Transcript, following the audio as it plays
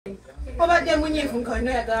obadde munyiivu nga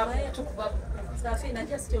olina oyagala tukuba Safina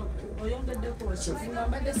just oyongeddeko nga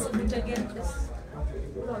mbadde sikutegedde.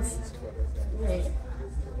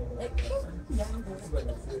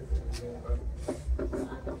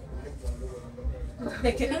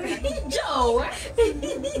 Joe!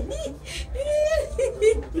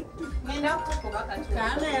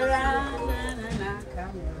 Camera.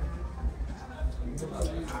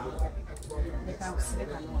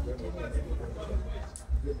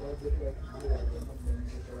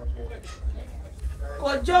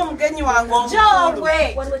 Kojo omugenyi wange Jowe!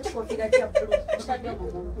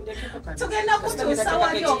 Tugenda kutuusa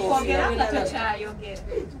wali okwogera nga tokyayogera.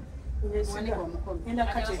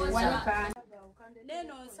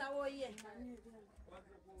 Neno nsawo ye.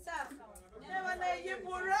 Neba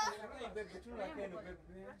neyibula.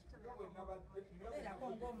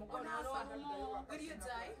 Will you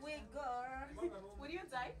die? We go. Will you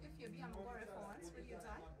die if you become Gore for once? Will you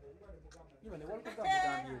die?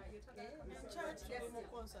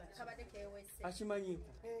 Achimanyi.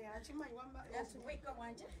 Achimanyi wamba. Weka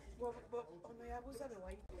wanje. Ono yabuza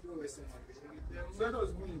bewayi.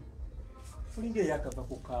 Fulinge yakava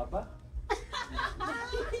kukaba.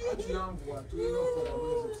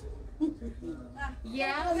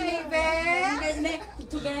 Yeah, baby.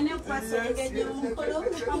 Tugende kwasogeje omukolo.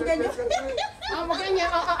 Omugenyi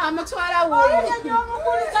amutwala wo. Omugenyi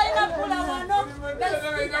omukulu kalina kula wano.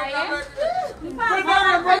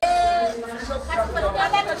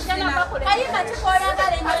 Kayima kikola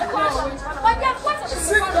galenga. Wajja kukwasa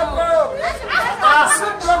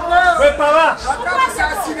Wepaba.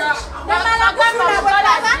 Kusasira. Namala kwamula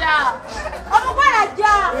bwalaga. Omukola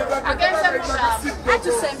jja. Agenze mula.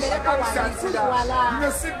 Atusembere kwa wala.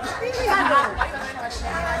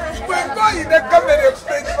 Ine kamera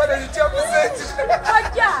ekupenge bana yichamuzechi.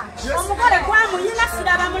 Wajja. Omukola kwamuyina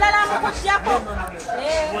siraba mulala mukujjako.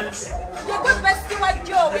 Yegwe besti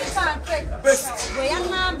wajjo wesanke. Best. Gwe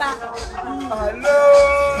yangamba. Hello.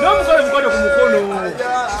 N'omukola mukono ku mukono.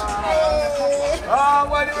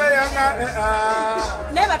 Wali bayanga.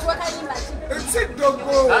 Neba tuwa kayimba ki.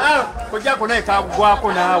 Sidogo. Kojjako naye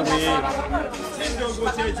kagwako naawe.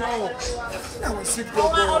 Sidogo kyekyo. Nawe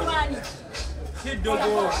sidogo. Omwani.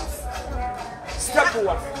 Sidogo.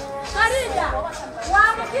 Stakuwa. Karida.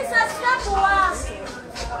 Wamukisa stakuwa.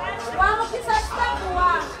 Wamukisa stakuwa.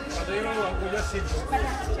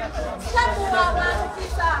 Stakuwa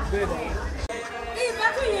wamukisa. Iba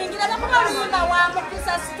tuyingira nakuba lumba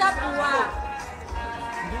wamukisa stakuwa.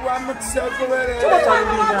 Wamukisa kubere.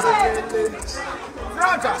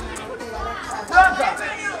 Franta.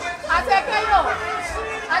 Atekayo.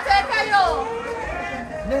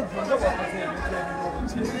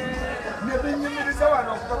 Nebinyumiriza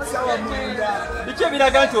wano kubakusawa munda. Biki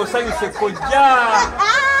ebiraga nti osanyuse kojja.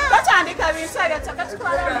 Batandika bintu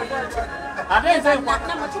ebyatakatwala mugoto. Ate nze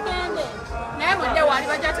Namutugende. Naye mudde wali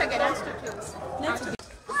bajja tegera nti tutuuse.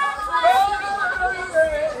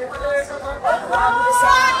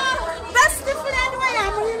 Best friend we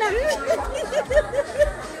yamulina.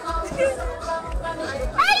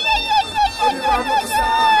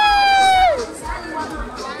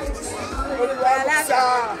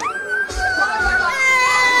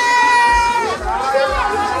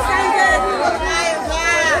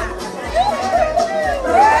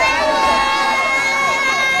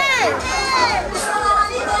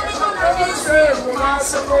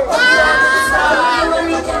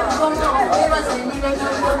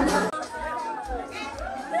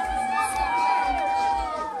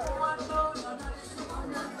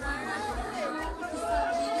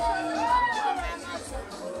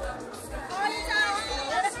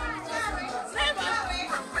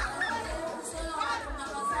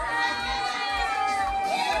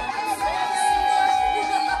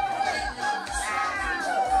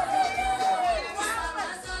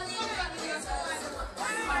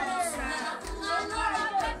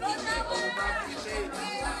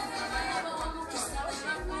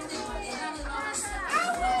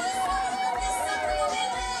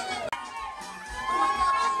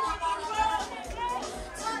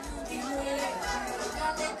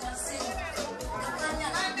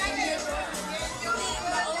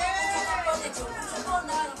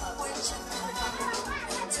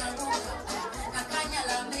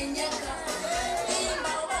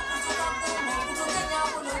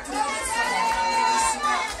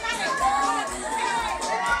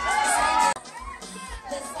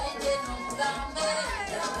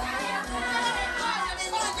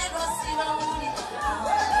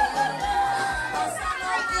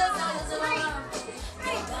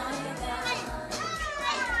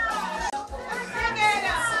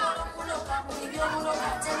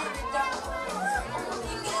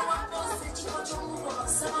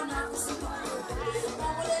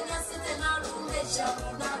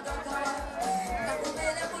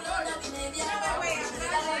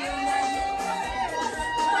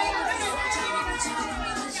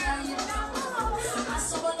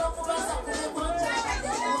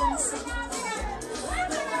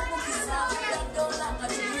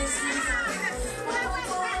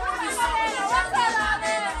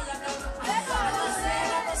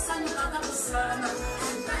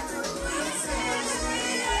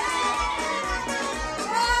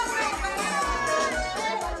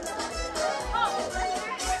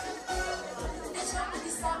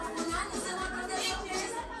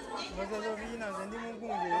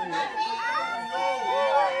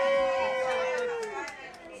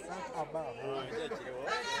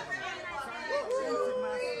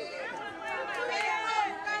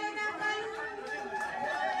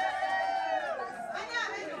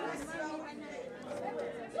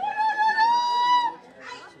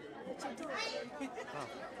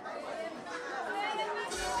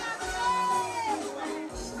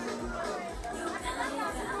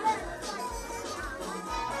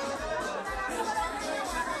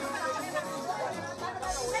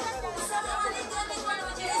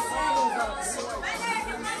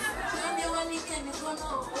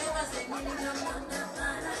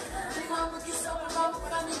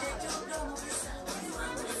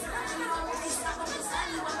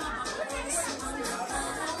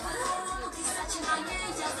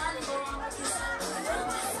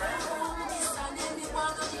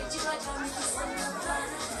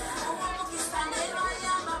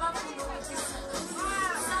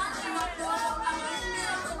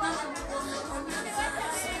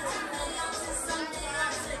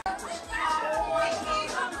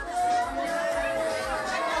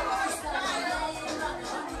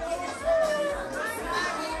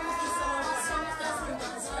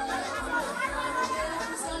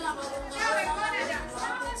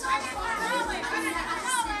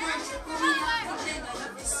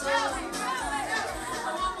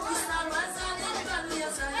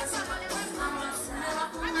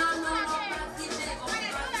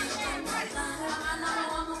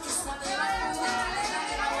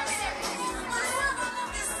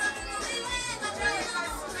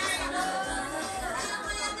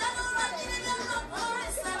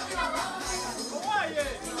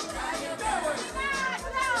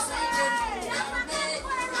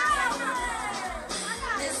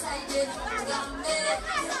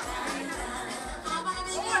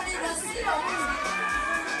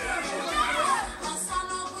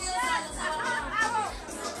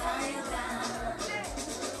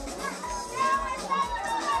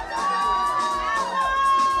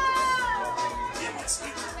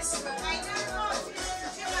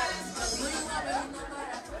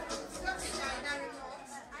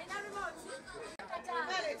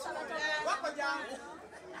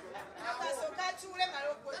 Akasoka tule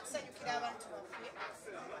maloko kusanyukira abantu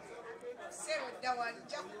baffe. Sebo dawali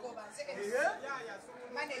jakugoba nze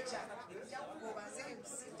manager jakugoba nze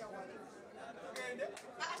MC dawali.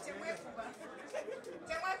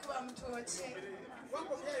 Temwekuba mutoche.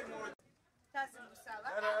 Tazi musaba.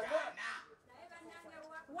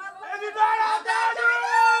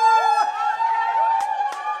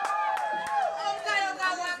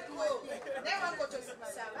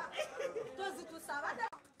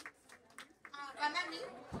 Banami,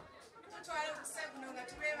 tutwale okusabuno nga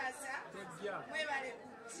tubebaza. Mwebale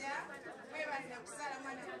kujja, mwebale nakusala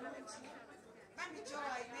mwana bulungi. Bambi Joe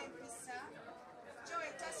alina empisa. Joe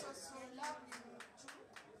tasosola muntu.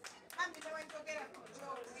 Bambi newentogera ku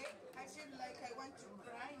Joe, I feel like I want to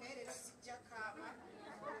cry. Naye leero sijja kaaba.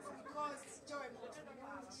 Because Joe muntu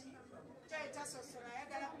bulungi. Joe tasosola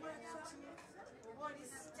ayagala muntu. Oba oli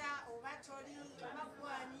sita, oba toli, oba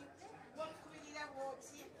gwani.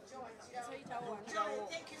 Joe,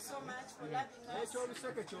 thank you so much for loving us.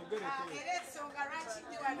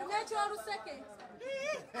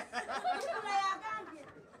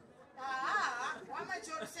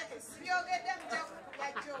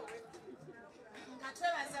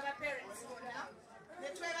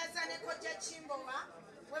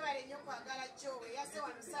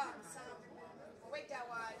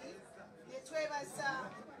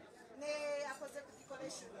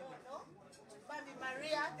 Bambi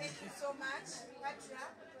Maria, thank you so much. Patra,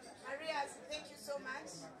 Maria, thank you so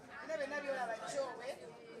much. Never know you have a Joe,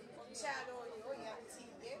 Chalo,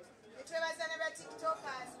 Yatinge. The Trevor and about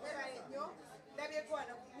TikTokers, where I know, David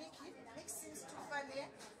Guano, Mickey, Mickey seems too funny.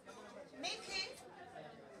 Mickey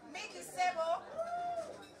Sebo.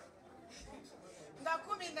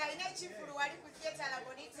 Ngakumi na inachifuru wali kufieta la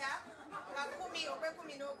bonita. Ngakumi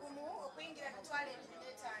okwekumi n'ogumu okuyingira mitwalo 5.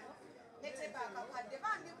 Nete baka kadde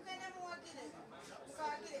bambi kugenda muwagire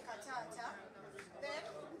mukawagire kataata then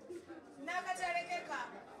nakatalekeka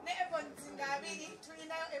ne ebon zinga 2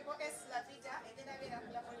 tulinayo ebo S la vida egenda beera ku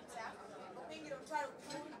labolita okuyingira omutwalo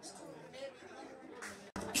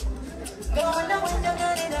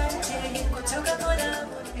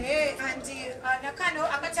 2 and nakano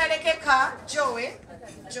akatalekeka Joe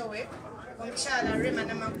omukyala Rema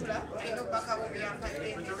Namakula olina obubaka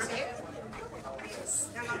bw'obyampadde ndetse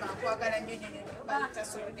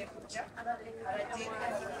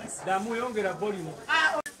Damu yongera volume.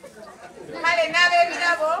 Kale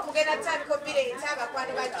n'ab'ebirabo mugenda tutandika obireeta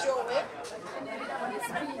abakwano ba Joe.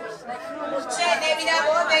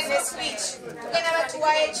 N'ebirabo then ne speech. Tugenda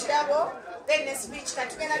batuwaayo ekirabo then ne speech.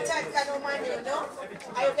 Katugenda tutandika n'omwami ono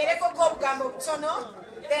ayogereko obugambo obutono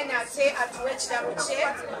then ate atuwe ekirabo kye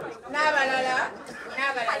n'abalala.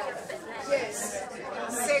 Yes.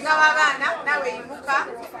 Senga wabana nawe imuka.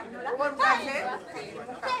 Olugave.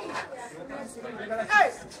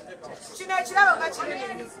 Kino ekirabo nga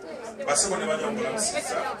kinene. Basibone banyongola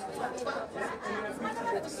musisa.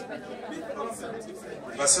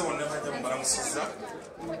 Basibone banyongola musisa.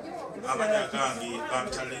 Abanya gangi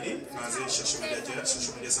bantaliri naze social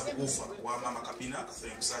media sabufa wa mama Kapina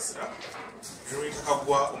Catherine Kusasira. Erika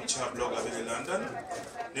kagwa omukyala blog abere London.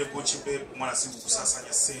 Ne kuchipe mwana sibu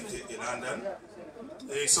kusasanya sente e London.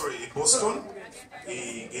 Boston.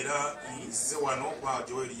 Era ize wano kwa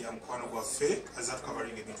Joel ya Mukwano gwaffe azatu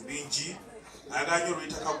covering ebintu bingi. Aganyo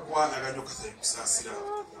lwitaka kwa aganyo Catherine Kusasira.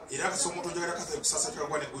 Era kasomo tojagala Catherine Kusasira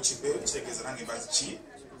kyagwa ne kuchipe kyegeza nange bazichi.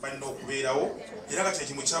 Bano okubeerawo era kati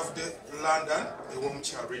ekimu kyavude London ewo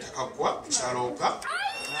omukyala lwitaka kwa kyaloka.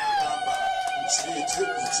 N'agamba nkireete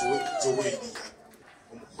ekyo Joel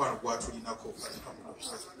omukwano gwatulinako.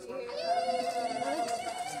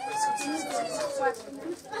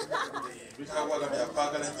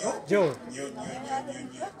 Joe.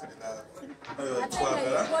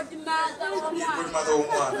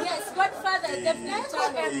 Yes, godfather is definitely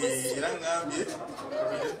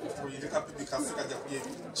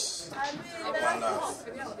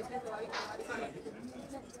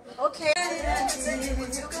Okay.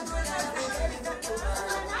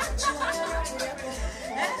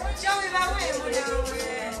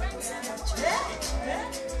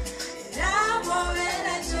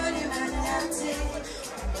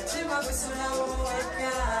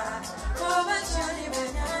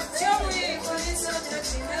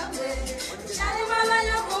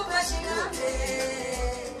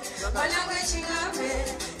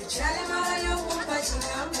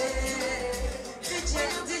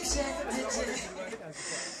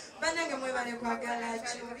 Banange mwebale kwagala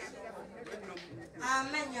kyo.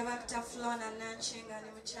 Amenya bakta Flona nanchinga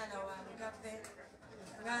ni mukyala wa Mugabe.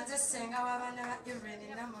 Nganze senga w'abaana ba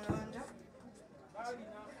Irene Namulondo.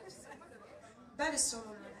 Bali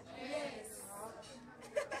somulula. Yes.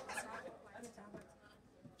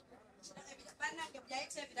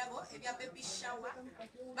 byayita ebirabo ebya baby shower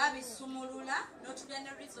babisumulula n'otulya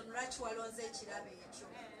ne reason lwaki walonze ekirabo ekyo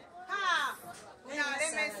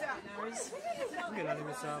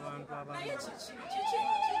ngeralemesa abantu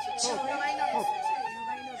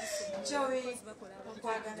Joey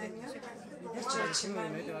nkwagala nnyo ekyo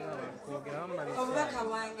kimanyi obubaka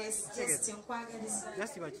bwange just nkwagaliza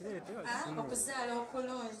okuzaala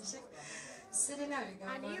okulungi sirina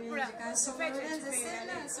bigambo bingi kansomolole nze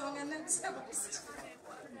sirina nsonga nakusabisa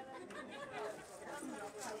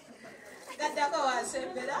gaddako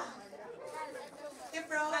wansembera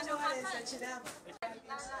ibrawatewaleza kirabo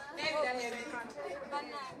n'ebirala ebiri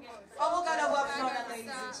obugalo bwa Flona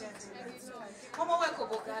ladies and gentlemen mumuweko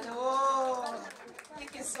bugalo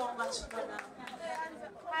thank you so much Flona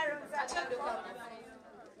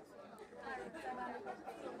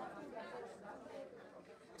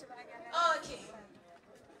okay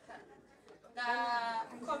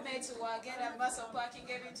kometi wagenda mbaso parking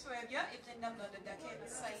ebintu ebyo ebyenamulondoddako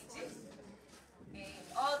ebisaiti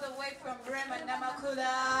all the way from Rema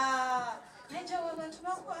Namakula nenjawo abantu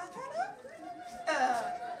bakwagala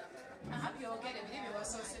byogere biri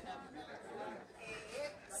byewasoose nabo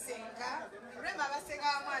senga Rema basenga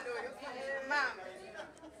wamwana oyo maama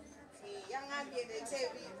yaŋŋambye ndeeta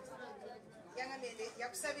ebintu yaŋŋambye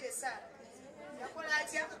yakusabira esaala yakola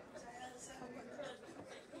atya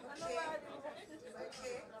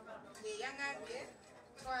yaŋŋambye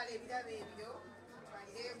twala ebirabo ebyo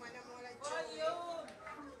twalire mwana muwala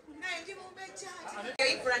naye ndi mumbejjati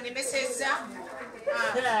ifulanemeseza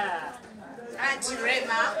Auntie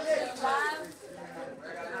Rema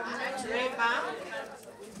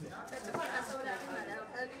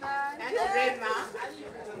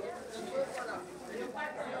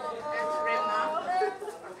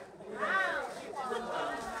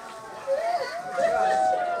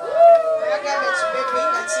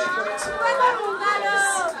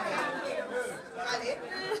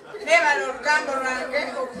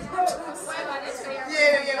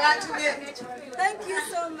thank you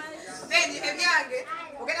so much then ebyange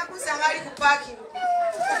ogenda kusanga ali ku parking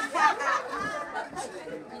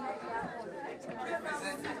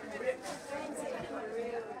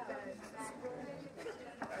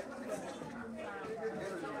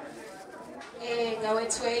nga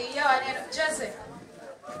wetweyiyo Jose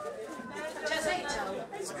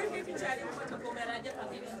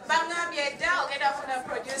bangambye edda ogenda kufuna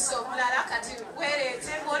producer omulala kati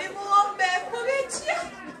wereete ng'oli muwombeeku bitya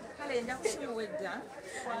kale nja kusimuwa edda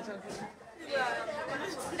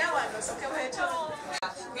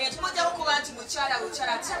tumujja kukuba nti mukyala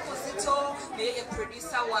takuzito naye ye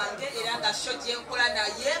producer wange era nga show gyenkola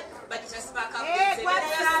naye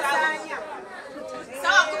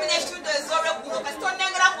sawa 10 ez'olweggulo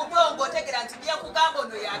kasitonengera ku bwongo otegera nti byekugamba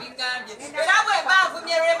ono yabigambye era bwe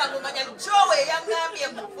mbanvumye Rema gumanya Joe yangambye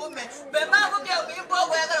muvume bwe mbanvumye omuyimba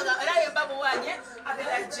ogweyagala era yemba muwanye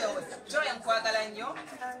abeera Joe nkwagala nnyo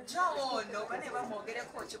Joe ono bane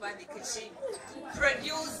bamwogereko kibandike ki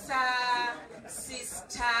producer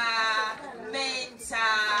sister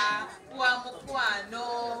mentor wa mukwano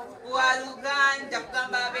wa Luganda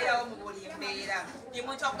kugamba abeerawo mu buli mbeera ye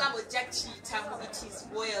muntu akugamba ojja kiyita mu it is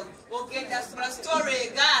well ogenda sobola story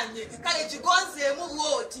eganye kale kigonzeemu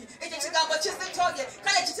bwoti ekyo kigambo kizitoge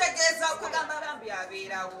kale kitegeeza okugamba bambi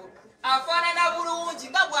abeerawo afaanana bulungi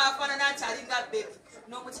nga bw'afaanana nti alinga bebi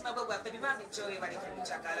n'omutima gwe gwa bebi bambi Joe bali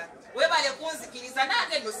kunjagala webale kunzikiriza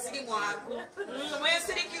nange nno siri mwaku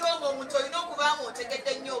mwensirikira omwo omuntu olina okubaamu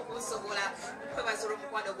otegedde nnyo okunsobola kwebaza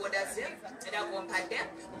olw'omukwano gw'odaze era gwompadde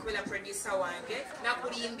okubeera producer wange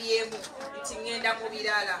nakulimbyemu nti ŋŋenda mu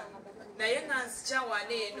birala naye nga nzija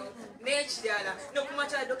wano eno n'ekirala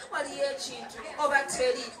n'okumatalo waliyo ekintu oba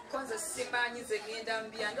teri konza simanyi ze ŋŋenda mu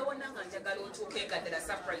byange wonna nga njagala otuuke nga ddala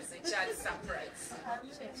surprise ekyali surprise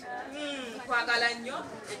nkwagala nnyo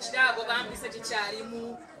ekiraabo bampise kikyalimu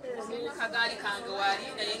kagaali kange wali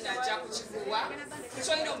naye nga nja kukifuwa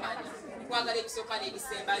kyolina omanya nkwagala ebisooka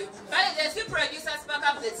n'ebisembayo bale si producers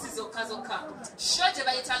bakabulesi zokka zokka sho gye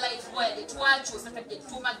bayita life well twakyusa kadde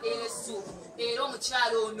tumaddeera essuubu era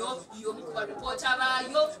omukyalo ono y'omu ku baripoota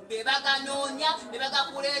baayo be baganoonya be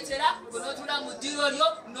bagakuleetera bw'onootula mu ddiro lyo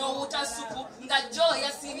n'owuta supu nga Joe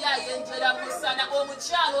yasibye ayenjera mu ssana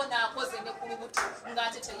omukyalo ono akoze ne ku lubuto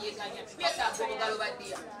ng'ate teyeeganya byetaaga obugalo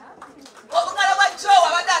baddiya obugalo bwa Joe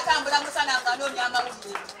abadde atambula musana ng'anoonya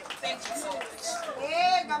amawulire. Thank you so much.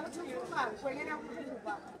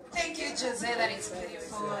 Thank you, Jose. That is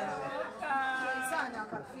beautiful.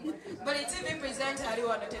 But it's even presenter ali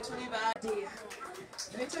wano tetuli baadde.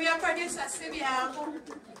 Ebintu bya producer si byangu.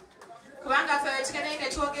 kubanga ffe tugendeyo ne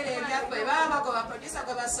twogera ebyaffe baba bagoba producer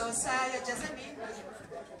gwe basoosaayo Jasmine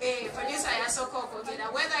producer yasooka okwogera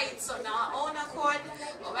whether it's on our own accord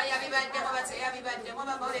oba yabibaddemu oba teyabibaddemu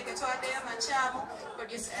oba mawulire twaddeyo amakyamu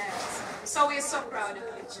producer so we're so proud of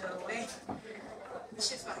you Joe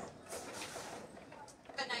Shifah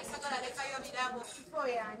naisagala lekayo birabo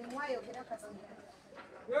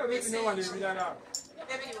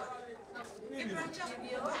ebiriwa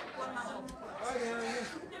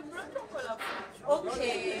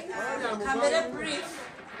Okay, I'm very brief.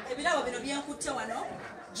 Ebirabo bino byenkutte wano.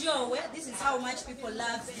 Joe, this is how much people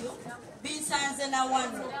love you. Binsanze na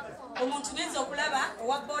wano. Omuntu genza okulaba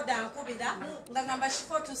owa boda ankubira nga ngamba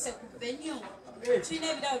Shifah tuse ku venue.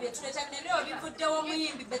 Tulina ebirabo bye tuleeta nebirabo bivuddewo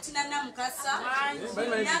omuyimbi Bettina Namukasa.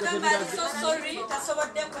 Nagamba so sorry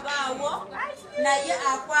tasobodde kubaawo naye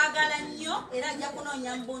akwagala nnyo era ajja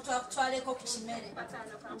kunoonya mu buntu akutwaleko ku kimere.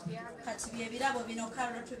 Kati bye ebirabo bino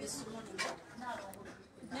Carol tubisumulula.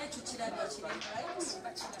 Nekyo kirabye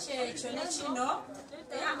kyekyo ne kino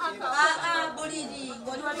buliri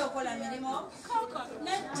ng'oli wali okola mirimu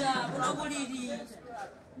nedda buno buliri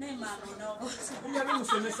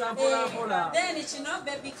then kino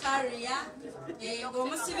baby carrier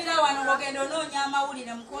ng'omusibira wano ng'ogenda onoonya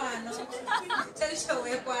amawulire mukwano teri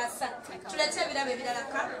kyeweekwasa tulete ebirabo ebirala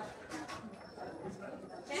Carol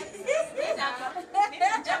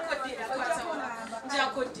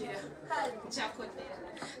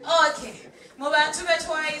okay mu bantu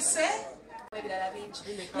betwayise ebirala bingi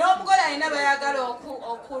n'omugole alina bayagala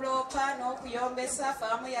okuloopa n'okuyombesa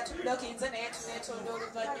faamu yatubulokinze naye tuneetonda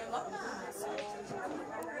oluvannyuma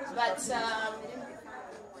but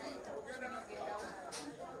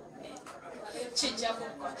kijja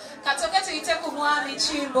kukwa katoke tuyite ku mwami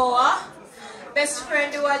Kimbowa best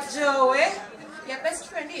friend wa Joe ya best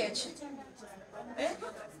friend yeki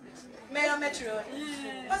Mero Metro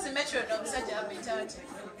was the Metro dog such a mentality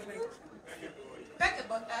back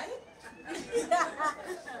about that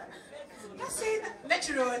I said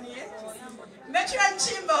Metro Metro and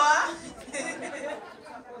Kimbowa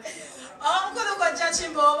omukulu kojja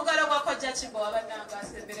Kimbowa omugalo gwa kojja Kimbowa bannanga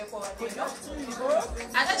asembere ko wano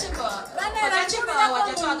ate Kimbowa kojja Kimbowa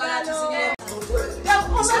wajja twagala tusigire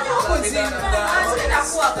omanyi okuzimba ate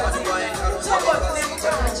nakuwa kuzimba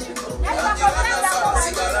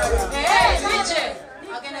DJ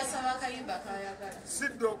agenda saba kayimba kayagala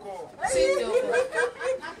Sidoko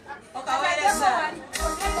okaweereza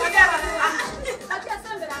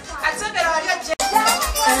atembera wali ojja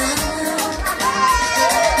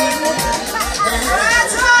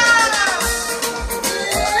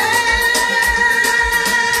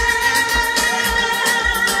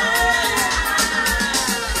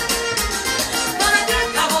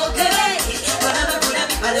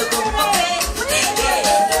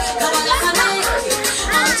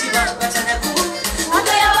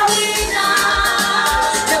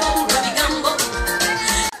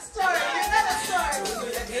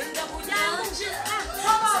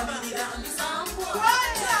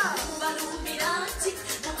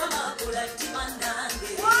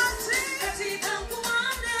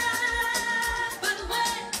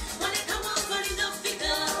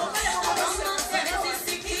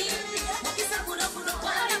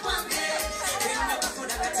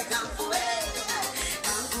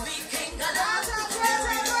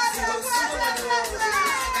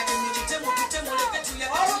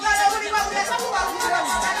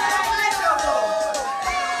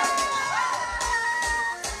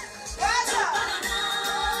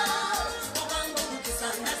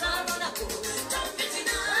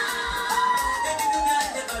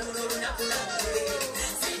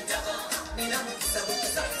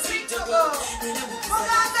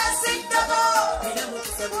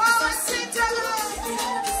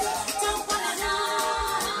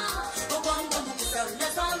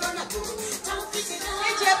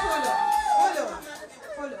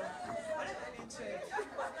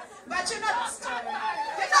But you're not the story.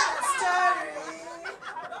 You're not the story.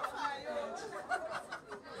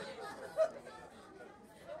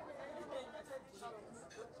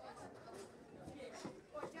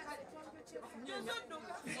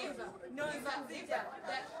 No, you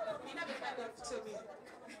never had that to me.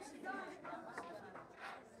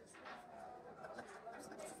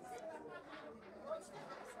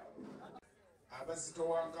 Abazito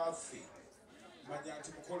wangaffe manya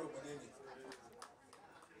nti mukolo munene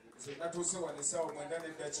nze natuuse wano essaawa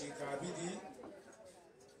 9:2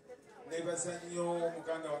 neebaza nnyo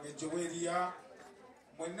muganda wange Joweria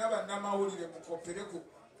mwenna bannamawulire mukopere ku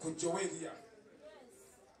Joweria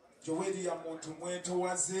muntu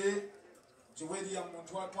mwetowaze Joweria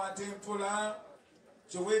muntu akwata empola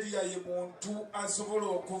Joweria ye muntu asobola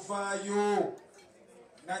okuvaayo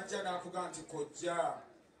najja n'akugamba nti kojja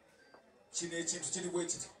kino ekintu kiri bwe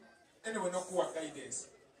kiti anyway n'okuwa guidance.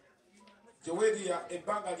 Joweria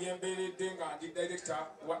ebbanga lyembeeredde nga ndi director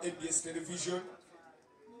wa ABS Television,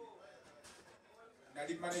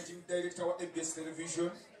 nali managing director wa ABS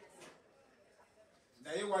Television,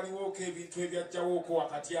 naye waliwoko ebintu ebyajjawooko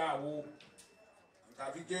wakati awo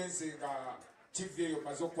nga bigenze nga TV eyo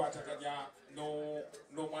maze okukwataganya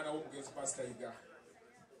n'omwana w'omugenzi Pastor Iga.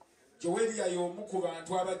 Joweria y'omu ku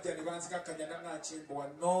bantu abajja ne banzikakkanya Nankimbowa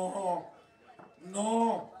no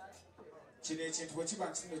kino ekintu bwe kiba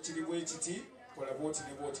nti kino kiri bwe kiti kola bwoti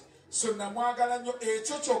ne bwoti. So namwagala nnyo,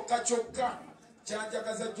 ekyo kyokka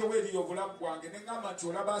kyanjagaza Joweria obulamu bwange ne ŋŋamba nti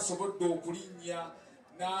olaba asobodde okulinnya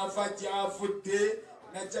n'ava gy'avudde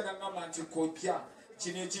najja n'aŋŋamba nti kojja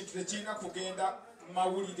kino ekintu tekirina kugenda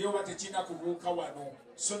mawulire oba tekirina kubuuka wano.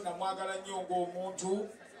 So namwagala nnyo ng'omuntu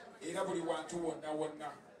era buli wantu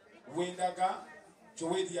wonna wendaga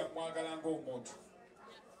Joweria mwagala ng'omuntu.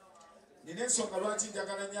 Nina ensonga lwaki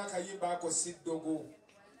njagala nnyo akayimba ako Siddogo.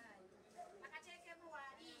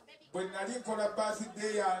 Bwe nali nkola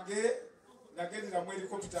birthday yange nagenderamu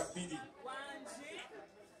helikopita 2.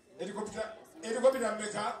 Helikopita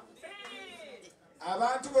mmeka?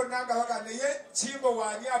 Abantu bonna nga baga naye Kimbo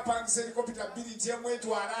waani apangisa helikopita 2 nti emu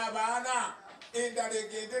etwala abaana endala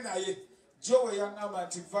egende naye. Jowe yaŋŋamba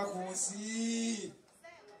nti va ku nsi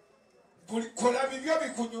kola bibyo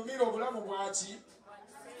bikunyumira obulamu bwaki.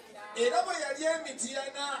 Era bwe yali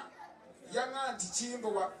emitiyana yaŋŋamba nti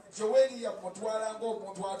Kimbo Joweria mutwala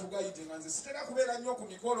ng'omuntu atugayite nga nze sitera kubeera nnyo ku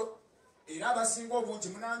mikolo era abasinga obungi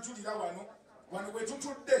munanjulira wano bwe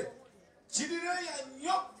tutudde kirireya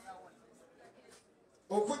nnyo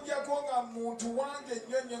okuggyako nga muntu wange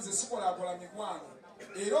nnyo nze sikolakola mikwano.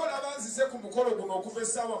 Era olaba nzize ku mukolo guno okuva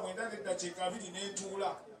essaawa 9:2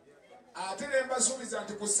 n'entuula ate ne mbasuubiza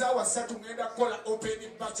nti ku ssaawa 3 ŋŋenda kukola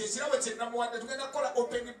open bar. Ekirabo kye namuwadde tugenda kukola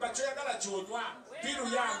open bar, kyoyagala kyonywa biru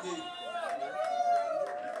yange.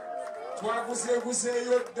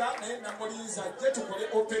 Twaguzeeguzeeyo dda naye namulinza ajje tukole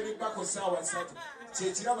open bar ku ssaawa 3.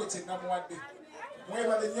 Kyekirabo kye namuwadde.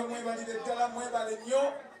 Mwebale nnyo, mwebalire ddala, mwebale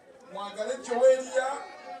nnyo. Mwagale Joweria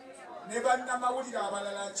ne bannamawulire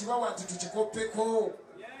abalala nkibawa nti tukikoppeko.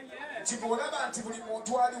 Nti bw'olaba nti buli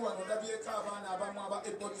muntu ali wano ndabyeko abaana abamu aba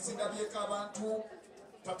Ebonizi, ndabyeko abantu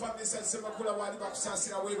papa Mesa Ssemakula waali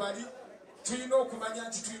bakusaasira we bali. Tulina okumanya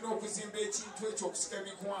nti tulina okuzimba ekintu ekyo okusika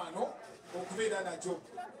emikwano okubeera nakyo.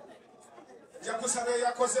 Yakusaba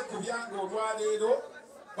eyakoze ku byange olwaleero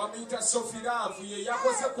bamuyita Sofiraavu, ye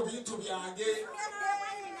yakoze ku bintu byange.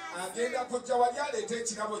 Agenda kujja wali aleeta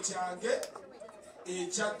ekirabo kyange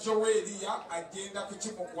ekya Joweria agenda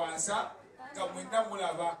kukimukwasa nga mwenna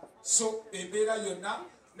mulaba. So embeera yonna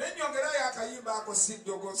nenyongerayo akayimba ako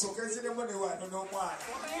Siddogo nsookeziremu ne wano n'omwana.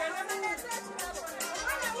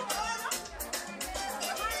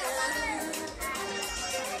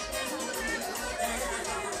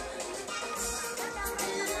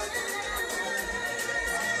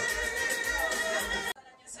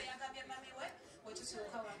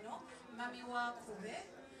 Mami wakube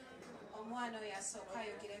omwana oyo asooka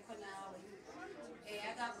ayogereko naawe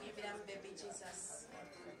ayaga kuyimbiramu Baby Jesus.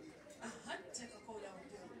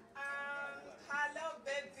 Hello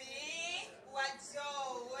baby wa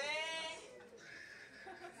Jowe.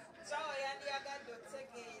 Jowe yandiyagadde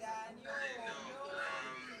otegeera nnyo.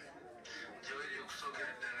 Jowe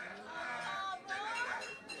okusogera ddala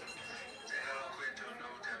njagala okwetonda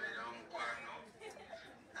obutabeera omukwano.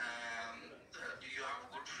 You have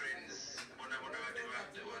good friends.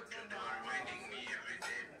 They were reminding me every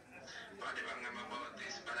day. But about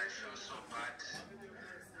this, but I feel so bad.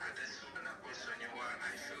 At this person you are,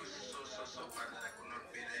 I feel so bad that I could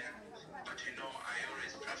not be there. But you know, I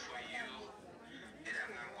always pray for you.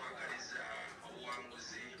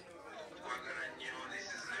 This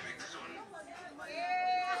is living soon.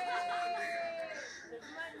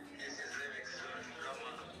 This is living soon.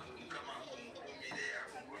 Come on,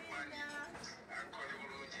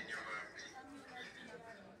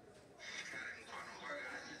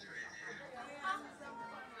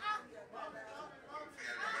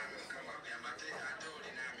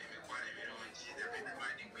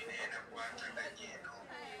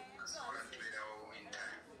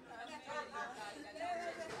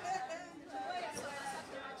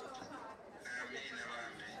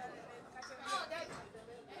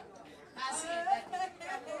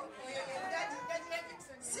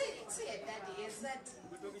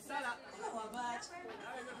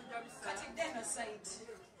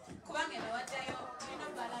 kubanga nawaddayo tulina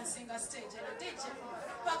balansinga stage eno DJ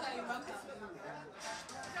paka yubaka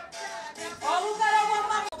obugalo bwa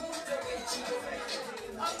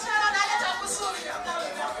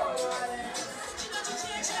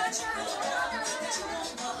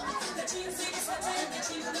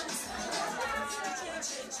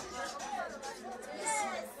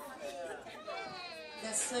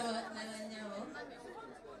Nanyabo,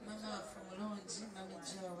 Mama from Lonji, Mami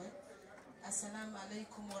Joe. Assalamu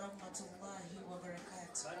alaikum wa rahmatullahi wa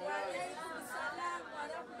barakatuh. Wa alaikum salam wa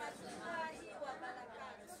rahmatullahi wa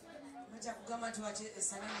barakatuh. Mwaja kugama tuwache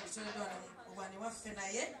salamu kuchole doa na ubani wafe na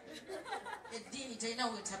ye. Edini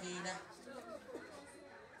jaina uetabina.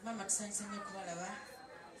 Mama tusanise nye kuwala wa.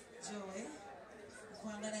 Joe.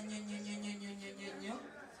 Kuangana nyo.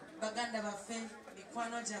 Baganda wafe.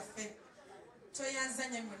 Mikwano jafe. Toyanza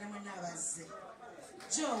nye mwana waze.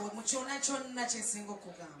 Joe, mchona chona chesingo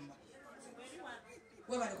kugamba.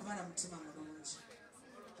 Webale kubana mutima mulungi.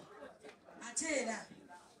 Ate era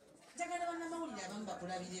njagala bannamawulire abamu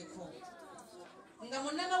bakulabireko nga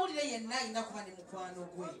munnamawulire yenna alina kuba ne mukwano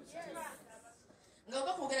gwe nga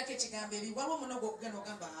oba kwogerako ekigambo ebi waliwo munogo okugenda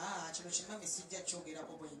ogamba kino kimami sijja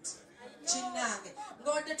kyogerako bwe nti kinnange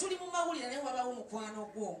nga wadde tuli mu mawulire naye wabawo mukwano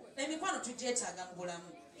gwo emikwano tugyetaaga mu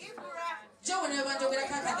bulamu Jowe ne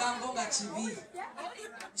banjogerako akagambo nga kibi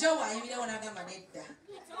Jowe ayimirewo n'agamba nedda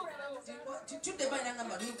tudde balina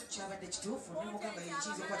ngamba kyabadde kituufu nemugamba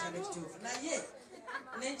yekiiza okwatanga ekituufu naye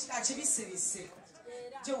akibisibise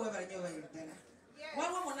Jowe balinyo bayo ddala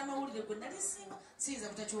waliwo munnamawulire gwe nali siyinza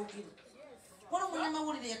butakyogera waliwo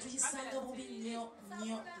munnamawulire yatuyisanga bubi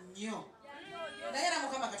nnyo naye era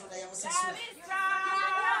Mukama Katonda yamusasula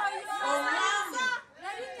omwami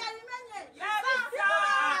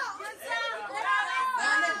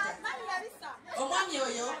omwami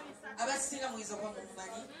oyo abasinga muyinza okuba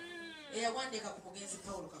mumumanyi eyawandiika ku mugenzi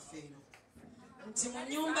Pawulo Kafeero nti mu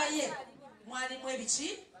nnyumba ye mwalimu ebiki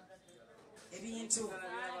ebintu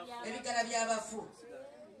ebigala by'abafu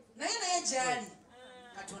naye gyali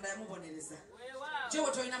Katonda yamubonereza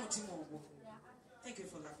Jowe tolina mutima ogwo. Thank you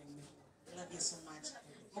for loving me. I love you so much.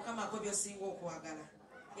 Mukama akwe byosinga okwagala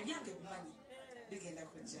ebyange bimanyi bigenda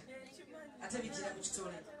kujja ate bijjira mu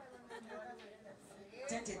kitole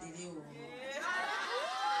tente diriwo